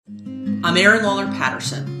I'm Erin Lawler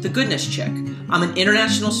Patterson, the Goodness Chick. I'm an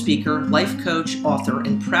international speaker, life coach, author,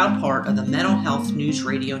 and proud part of the Mental Health News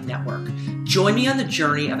Radio Network. Join me on the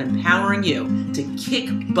journey of empowering you to kick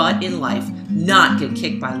butt in life, not get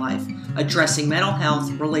kicked by life, addressing mental health,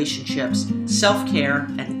 relationships, self-care,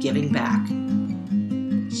 and giving back.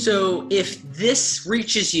 So if this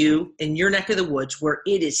reaches you in your neck of the woods where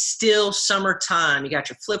it is still summertime, you got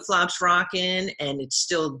your flip-flops rocking and it's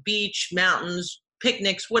still beach, mountains,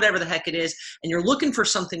 picnics, whatever the heck it is, and you're looking for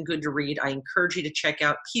something good to read, I encourage you to check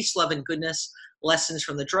out Peace, Love, and Goodness, Lessons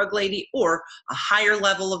from the Drug Lady, or A Higher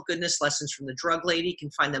Level of Goodness, Lessons from the Drug Lady. You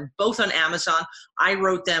can find them both on Amazon. I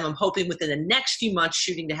wrote them. I'm hoping within the next few months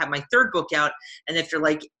shooting to have my third book out. And if you're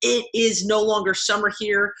like, it is no longer summer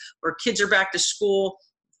here, or kids are back to school,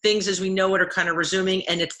 things as we know it are kind of resuming,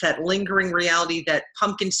 and it's that lingering reality that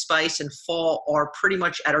pumpkin spice and fall are pretty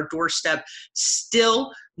much at our doorstep.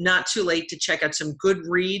 Still not too late to check out some good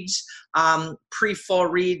reads, pre-fall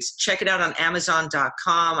reads. Check it out on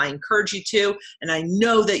Amazon.com. I encourage you to, and I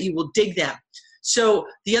know that you will dig them. So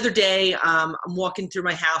the other day, I'm walking through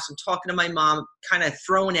my house, I'm talking to my mom, kind of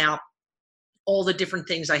throwing out all the different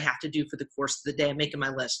things I have to do for the course of the day. I'm making my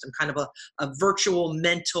list. I'm kind of a virtual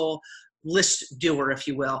mental list doer, if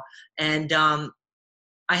you will. And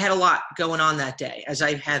I had a lot going on that day, as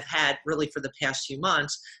I have had really for the past few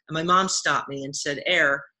months. And my mom stopped me and said,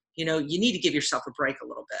 "Air, you need to give yourself a break a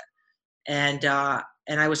little bit." And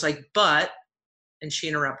I was like, and she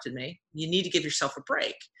interrupted me, "You need to give yourself a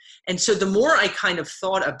break." And so the more I kind of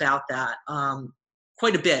thought about that,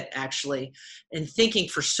 quite a bit actually, and thinking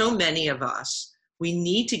for so many of us, we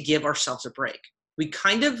need to give ourselves a break. We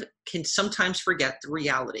kind of can sometimes forget the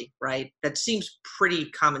reality, right? That seems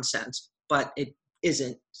pretty common sense, but it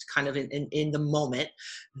isn't. It's kind of in the moment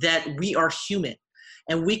that we are human,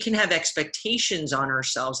 and we can have expectations on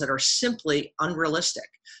ourselves that are simply unrealistic,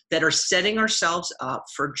 that are setting ourselves up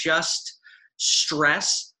for just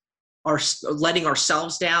stress, or letting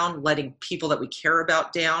ourselves down, letting people that we care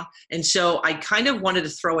about down. And so I kind of wanted to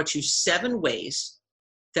throw at you 7 ways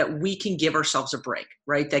that we can give ourselves a break,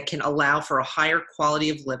 right? That can allow for a higher quality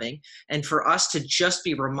of living, and for us to just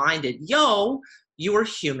be reminded, yo, you are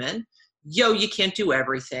human. Yo, you can't do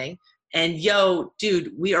everything. And yo,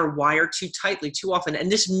 dude, we are wired too tightly too often.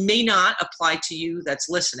 And this may not apply to you that's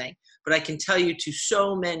listening, but I can tell you to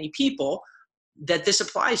so many people that this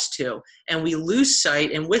applies to. And we lose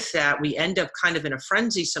sight. And with that, we end up kind of in a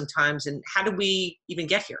frenzy sometimes. And how do we even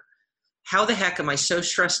get here? How the heck am I so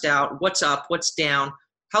stressed out? What's up? What's down?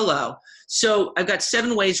 Hello. So I've got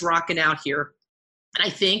 7 ways rocking out here. And I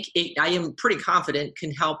think I am pretty confident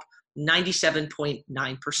can help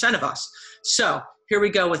 97.9% of us. So here we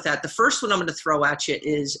go with that. The first one I'm going to throw at you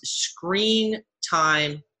is screen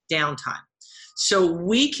time downtime. So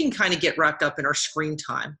we can kind of get wrapped up in our screen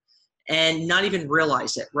time and not even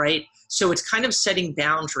realize it, right? So it's kind of setting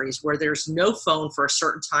boundaries where there's no phone for a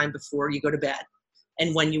certain time before you go to bed.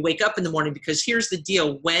 And when you wake up in the morning, because here's the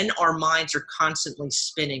deal, when our minds are constantly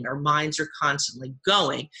spinning, our minds are constantly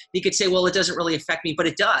going, you could say, well, it doesn't really affect me, but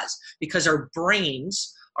it does, because our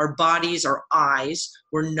brains, our bodies, our eyes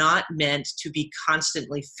were not meant to be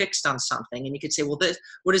constantly fixed on something. And you could say, well,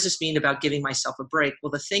 what does this mean about giving myself a break?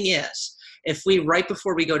 Well, the thing is, if we, right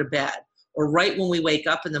before we go to bed, or right when we wake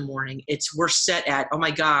up in the morning, we're set at, oh my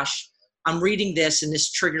gosh, I'm reading this and this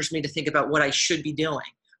triggers me to think about what I should be doing,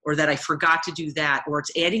 or that I forgot to do that, or it's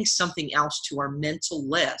adding something else to our mental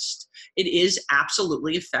list. It is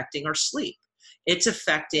absolutely affecting our sleep. It's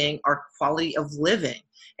affecting our quality of living.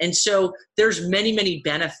 And so there's many, many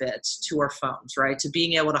benefits to our phones, right? To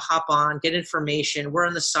being able to hop on, get information. We're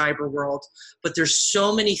in the cyber world, but there's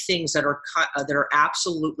so many things that are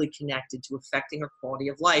absolutely connected to affecting our quality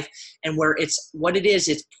of life. And where it's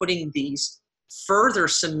putting these further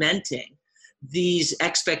cementing these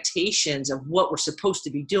expectations of what we're supposed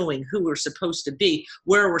to be doing, who we're supposed to be,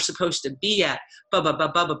 where we're supposed to be at,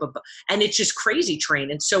 and it's just crazy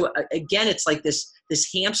train. And so again, it's like this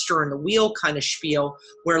hamster in the wheel kind of spiel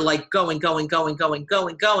where like going, and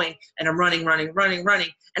I'm running,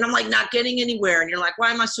 and I'm like not getting anywhere. And you're like,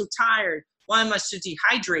 why am I so tired? Why am I so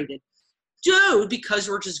dehydrated? Dude, because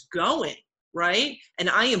we're just going, right? And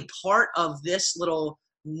I am part of this little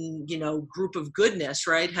group of goodness,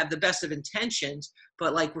 right? Have the best of intentions,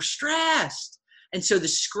 but like we're stressed. And so the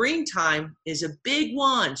screen time is a big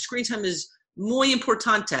one. Screen time is muy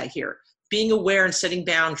importante here. Being aware and setting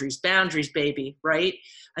boundaries, baby, right?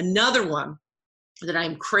 Another one that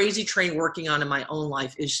I'm crazy trained working on in my own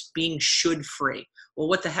life is being should free. Well,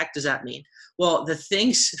 what the heck does that mean? Well, the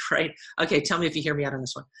things, right? Okay, tell me if you hear me out on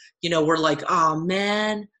this one. We're like, oh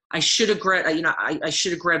man, I should have grabbed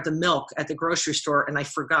the milk at the grocery store and I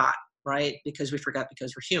forgot. right? Because we forget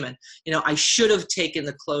because we're human. I should have taken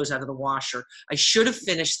the clothes out of the washer. I should have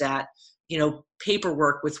finished that,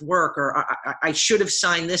 paperwork with work, or I should have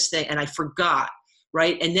signed this thing and I forgot,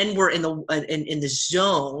 right? And then we're in the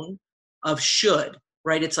zone of should,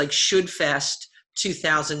 right? It's like Should Fest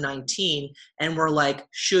 2019. And we're like,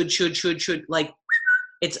 should, like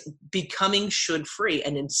it's becoming should free.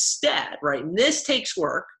 And instead, right? And this takes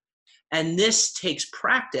work and this takes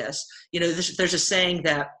practice. There's a saying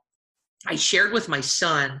that I shared with my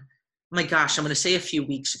son, my gosh, I'm going to say a few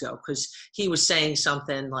weeks ago, because he was saying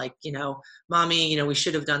something like, Mommy, we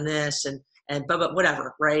should have done this and but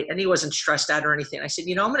whatever, right? And he wasn't stressed out or anything. I said,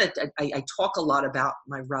 I talk a lot about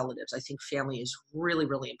my relatives. I think family is really,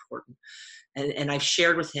 really important. And I've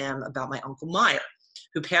shared with him about my Uncle Meyer,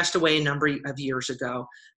 who passed away a number of years ago,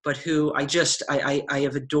 but who I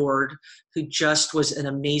have adored, who just was an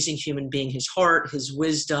amazing human being. His heart, his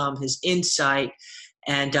wisdom, his insight,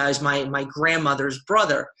 and is my grandmother's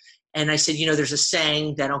brother. And I said, there's a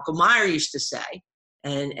saying that Uncle Meyer used to say,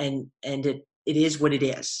 and it is what it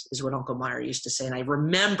is what Uncle Meyer used to say. And I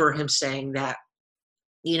remember him saying that,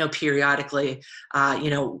 periodically,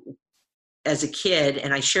 as a kid.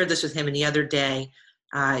 And I shared this with him, and the other day,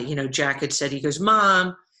 Jack had said, he goes,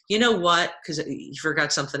 Mom, you know what? Because he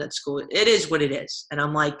forgot something at school. It is what it is. And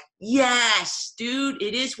I'm like, yes, dude,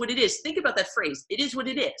 it is what it is. Think about that phrase. It is what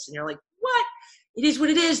it is. And you're like, what? It is what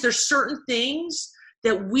it is. There's certain things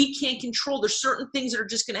that we can't control. There's certain things that are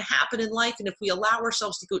just going to happen in life. And if we allow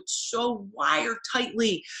ourselves to go so wire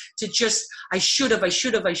tightly to just, I should have,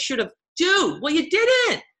 dude, well, you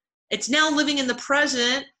didn't. It's now living in the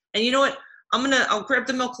present. And you know what? I'll grab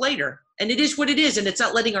the milk later. And it is what it is. And it's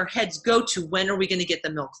not letting our heads go to when are we going to get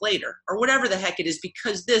the milk later or whatever the heck it is,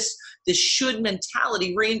 because this should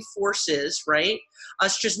mentality reinforces, right,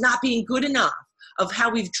 us just not being good enough, of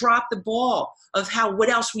how we've dropped the ball, of what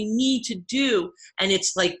else we need to do. And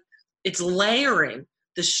it's like, it's layering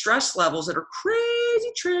the stress levels that are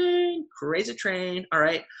crazy train. All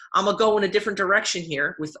right. I'm going to go in a different direction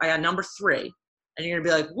here with number 3. And you're going to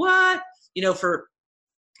be like, what?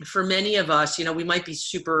 For many of us, we might be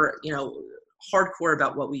super, hardcore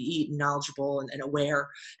about what we eat, knowledgeable and aware.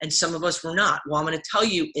 And some of us were not. Well, I'm going to tell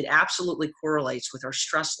you, it absolutely correlates with our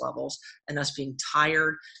stress levels and us being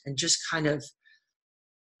tired and just kind of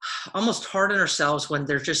almost hard on ourselves when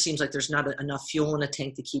there just seems like there's not enough fuel in a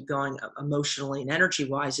tank to keep going emotionally and energy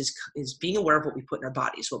wise, is being aware of what we put in our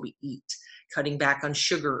bodies, what we eat, cutting back on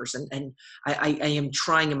sugars. And I am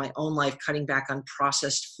trying in my own life, cutting back on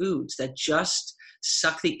processed foods that just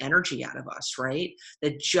suck the energy out of us, right?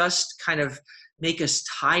 That just kind of make us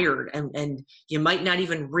tired. And you might not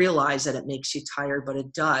even realize that it makes you tired, but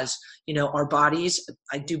it does. Our bodies,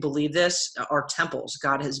 I do believe this, are temples.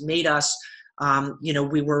 God has made us.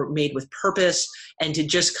 We were made with purpose, and to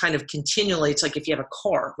just kind of continually, it's like if you have a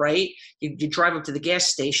car, right? You drive up to the gas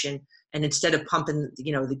station, and instead of pumping,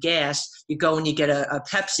 the gas, you go and you get a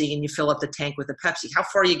Pepsi and you fill up the tank with a Pepsi. How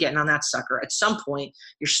far are you getting on that sucker? At some point,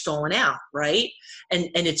 you're stalling out, right? And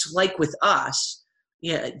it's like with us,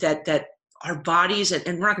 that our bodies, and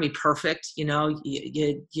we're not going to be perfect, you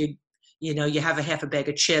have a half a bag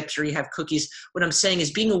of chips or you have cookies. What I'm saying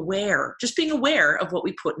is being aware of what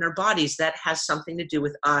we put in our bodies. That has something to do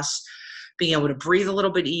with us being able to breathe a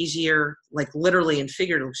little bit easier, like literally and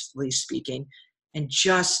figuratively speaking, and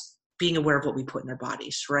just being aware of what we put in our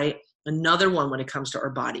bodies, right? Another one when it comes to our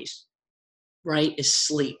bodies, right, is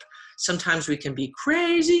sleep. Sometimes we can be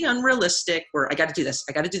crazy, unrealistic, where I got to do this,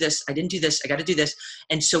 I didn't do this, I got to do this.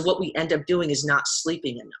 And so what we end up doing is not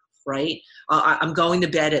sleeping enough. Right? I'm going to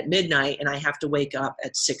bed at midnight and I have to wake up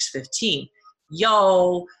at 6:15.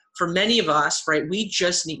 For many of us, right, we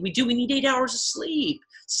need 8 hours of sleep,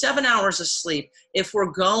 7 hours of sleep. If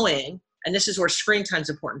we're going, and this is where screen time is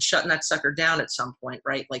important, shutting that sucker down at some point,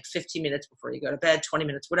 right? Like 15 minutes before you go to bed, 20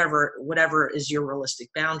 minutes, whatever is your realistic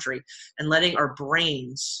boundary, and letting our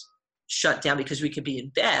brains shut down, because we could be in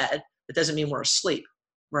bed, but doesn't mean we're asleep.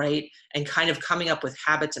 Right? And kind of coming up with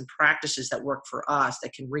habits and practices that work for us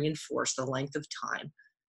that can reinforce the length of time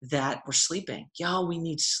that we're sleeping. We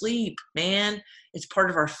need sleep, man. It's part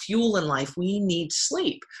of our fuel in life. We need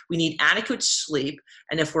sleep. We need adequate sleep.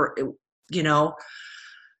 And if we're,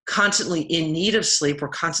 constantly in need of sleep, we're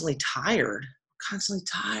constantly tired.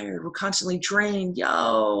 We're constantly drained.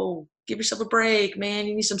 Give yourself a break, man.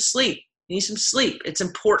 You need some sleep. It's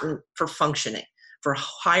important for functioning, for a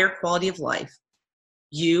higher quality of life.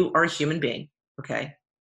 You are a human being, okay?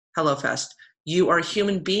 Hello, Fest. You are a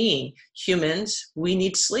human being. Humans, we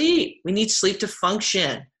need sleep. We need sleep to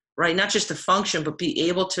function, right? Not just to function, but be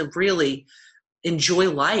able to really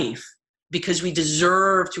enjoy life, because we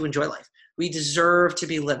deserve to enjoy life. We deserve to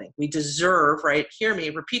be living. We deserve, right? Hear me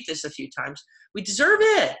repeat this a few times. We deserve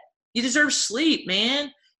it. You deserve sleep, man.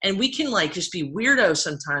 And we can like just be weirdos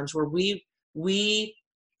sometimes where we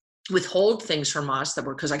withhold things from us that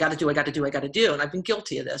we're, because I got to do. And I've been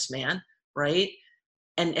guilty of this, man. Right.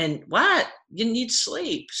 And what? You need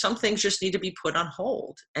sleep. Some things just need to be put on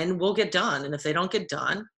hold and will get done. And if they don't get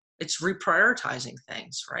done, it's reprioritizing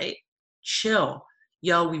things, right? Chill.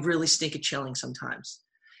 Yo, we really stink at chilling sometimes.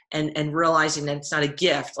 And realizing that it's not a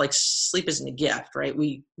gift. Like sleep isn't a gift, right?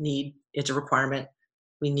 It's a requirement.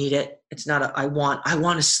 We need it. It's not I want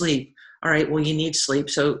to sleep. All right, well, you need sleep.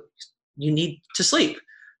 So you need to sleep.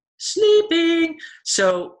 Sleeping.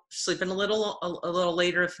 So sleeping a little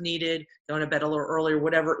later if needed, going to bed a little earlier,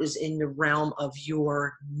 whatever is in the realm of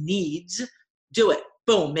your needs, do it.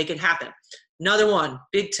 Boom, make it happen. Another one,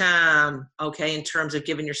 big time, okay, in terms of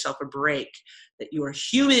giving yourself a break, that you are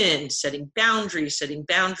human, setting boundaries,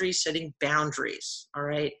 all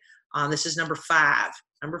right? This is number 5.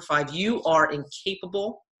 Number 5, you are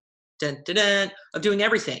incapable of doing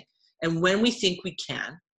everything. And when we think we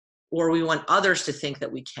can, or we want others to think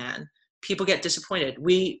that we can, people get disappointed.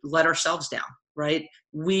 We let ourselves down, right?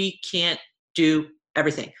 We can't do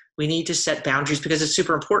everything. We need to set boundaries because it's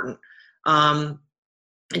super important.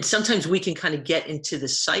 And sometimes we can kind of get into the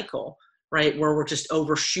cycle, right, where we're just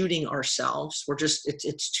overshooting ourselves.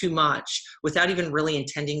 It's too much without even really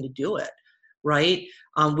intending to do it, right?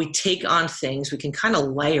 We take on things, we can kind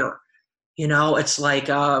of layer. It's like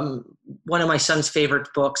one of my son's favorite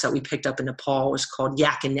books that we picked up in Nepal was called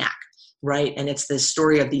Yak and Knack, right? And it's the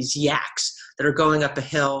story of these yaks that are going up a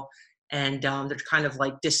hill and they're kind of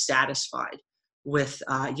like dissatisfied with,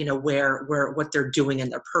 what they're doing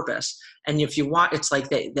and their purpose. And if you want, it's like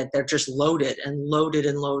that they're just loaded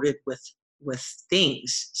with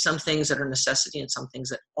things, some things that are necessity and some things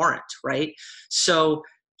that aren't, right? So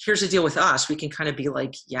here's the deal with us. We can kind of be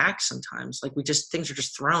like yaks sometimes, like things are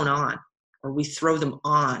just thrown on, or we throw them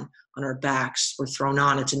on our backs. We're thrown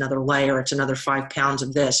on. It's another layer. It's another 5 pounds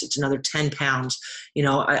of this. It's another 10 pounds.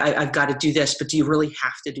 I've got to do this, but do you really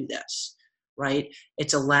have to do this? Right?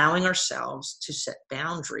 It's allowing ourselves to set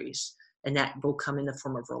boundaries, and that will come in the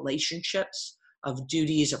form of relationships, of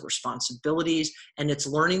duties, of responsibilities, and it's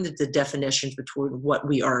learning the definitions between what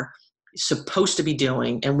we are supposed to be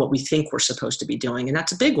doing and what we think we're supposed to be doing. And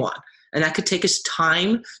that's a big one. And that could take us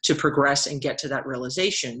time to progress and get to that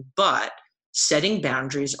realization. But setting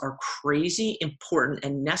boundaries are crazy important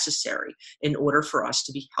and necessary in order for us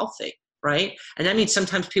to be healthy, right? And that means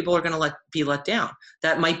sometimes people are going to be let down.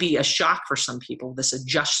 That might be a shock for some people, this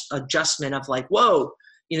adjustment of like, whoa,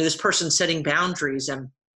 this person's setting boundaries, and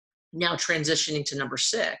now transitioning to number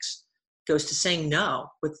 6 goes to saying no.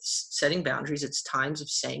 With setting boundaries, it's times of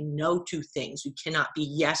saying no to things. We cannot be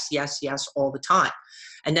yes, yes, yes all the time.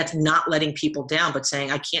 And that's not letting people down, but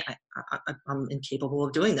saying, I can't, I'm incapable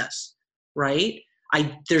of doing this, right?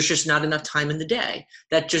 There's just not enough time in the day.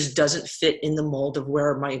 That just doesn't fit in the mold of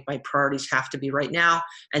where my priorities have to be right now.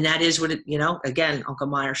 And that is what it, again, Uncle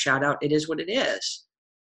Meyer shout out, it is what it is.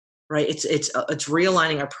 Right? It's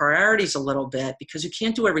realigning our priorities a little bit, because you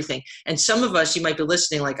can't do everything. And some of us, you might be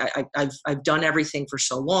listening, like I've done everything for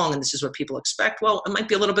so long, and this is what people expect. Well, it might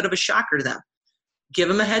be a little bit of a shocker to them. Give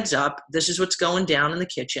them a heads up. This is what's going down in the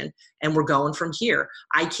kitchen, and we're going from here.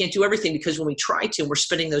 I can't do everything, because when we try to, and we're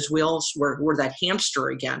spinning those wheels, we're that hamster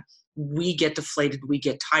again. We get deflated, we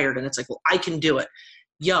get tired, and it's like, well, I can do it.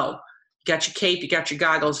 Yo, you got your cape, you got your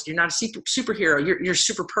goggles. You're not a superhero. You're a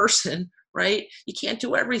super person. Right? You can't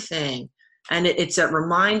do everything. And it's that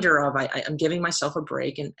reminder of I'm giving myself a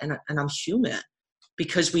break, and I'm human,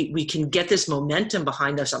 because we can get this momentum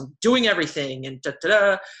behind us. I'm doing everything and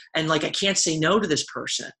and like, I can't say no to this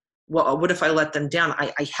person. Well, what if I let them down?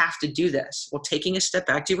 I have to do this. Well, taking a step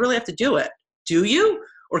back, do you really have to do it? Do you?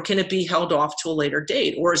 Or can it be held off to a later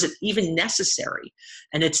date? Or is it even necessary?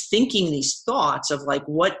 And it's thinking these thoughts of like,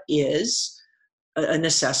 what is a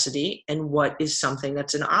necessity and what is something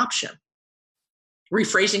that's an option?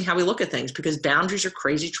 Rephrasing how we look at things, because boundaries are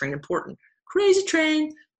crazy train important. Crazy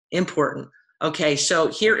train important. Okay, so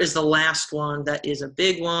here is the last one that is a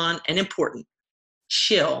big one and important.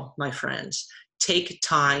 Chill, my friends. Take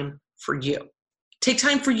time for you. Take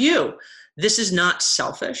time for you. This is not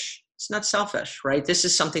selfish. It's not selfish, right? This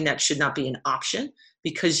is something that should not be an option,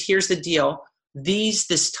 because here's the deal.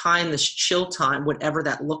 This time, this chill time, whatever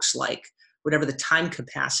that looks like, whatever the time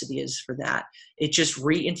capacity is for that, it just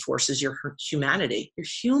reinforces your humanity. You're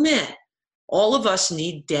human. All of us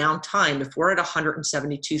need downtime. If we're at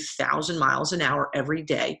 172,000 miles an hour every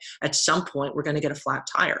day, at some point we're going to get a flat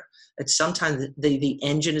tire. At some time the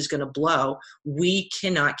engine is going to blow. We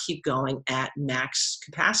cannot keep going at max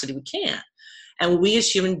capacity. We can't. And we as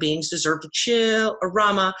human beings deserve to chill or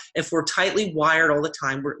Rama. If we're tightly wired all the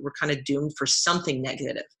time, we're kind of doomed for something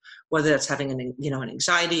negative, whether that's having an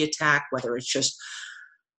anxiety attack, whether it's just,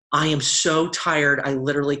 I am so tired, I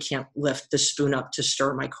literally can't lift the spoon up to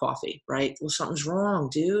stir my coffee, right? Well, something's wrong,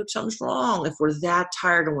 dude. Something's wrong. If we're that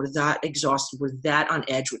tired and we're that exhausted, we're that on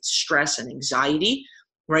edge with stress and anxiety,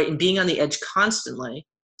 right? And being on the edge constantly,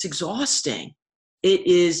 it's exhausting. It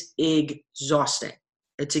is exhausting.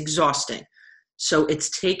 It's exhausting. So it's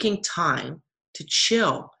taking time to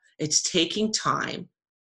chill. It's taking time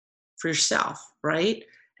for yourself, right?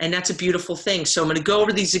 And that's a beautiful thing. So I'm going to go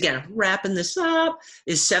over these again. Wrapping this up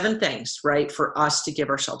is 7 things, right, for us to give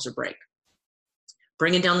ourselves a break.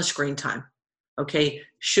 Bringing down the screen time. Okay,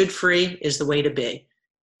 should free is the way to be.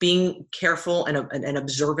 Being careful and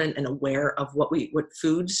observant and aware of what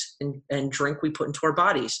foods and drink we put into our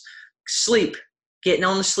bodies. Sleep, getting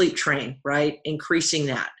on the sleep train, right? Increasing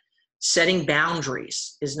that. Setting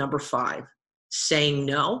boundaries is number 5. Saying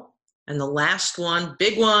no. And the last one,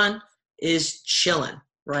 big one, is chilling.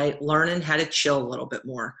 Right? Learning how to chill a little bit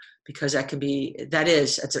more, because that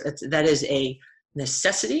is a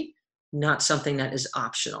necessity, not something that is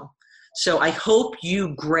optional. So I hope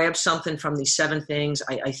you grab something from these 7 things.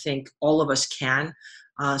 I think all of us can.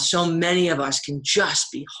 So many of us can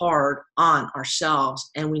just be hard on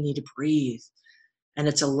ourselves, and we need to breathe. And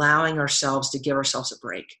it's allowing ourselves to give ourselves a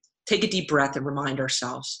break. Take a deep breath and remind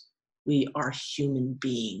ourselves we are human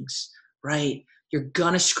beings, right? You're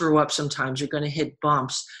going to screw up sometimes. You're going to hit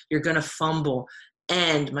bumps. You're going to fumble.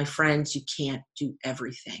 And my friends, you can't do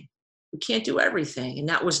everything. We can't do everything. And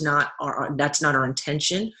that's not our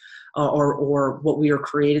intention or what we are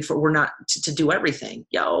created for. We're not to do everything.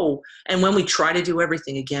 And when we try to do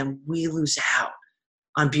everything again, we lose out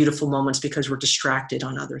on beautiful moments because we're distracted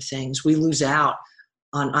on other things. We lose out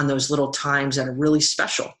on those little times that are really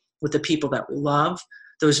special with the people that we love,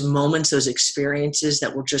 those moments, those experiences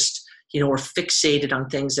that we're just, we're fixated on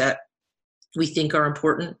things that we think are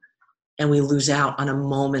important, and we lose out on a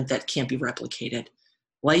moment that can't be replicated.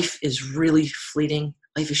 Life is really fleeting.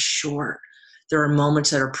 Life is short. There are moments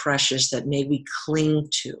that are precious that may we cling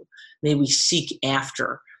to, may we seek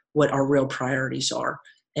after what our real priorities are,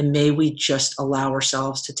 and may we just allow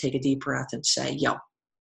ourselves to take a deep breath and say,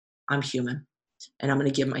 I'm human, and I'm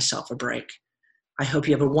going to give myself a break. I hope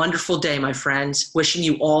you have a wonderful day, my friends. Wishing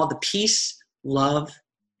you all the peace, love,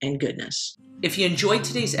 and goodness. If you enjoyed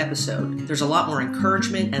today's episode, there's a lot more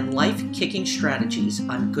encouragement and life-kicking strategies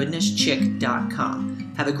on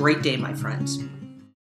goodnesschick.com. Have a great day, my friends.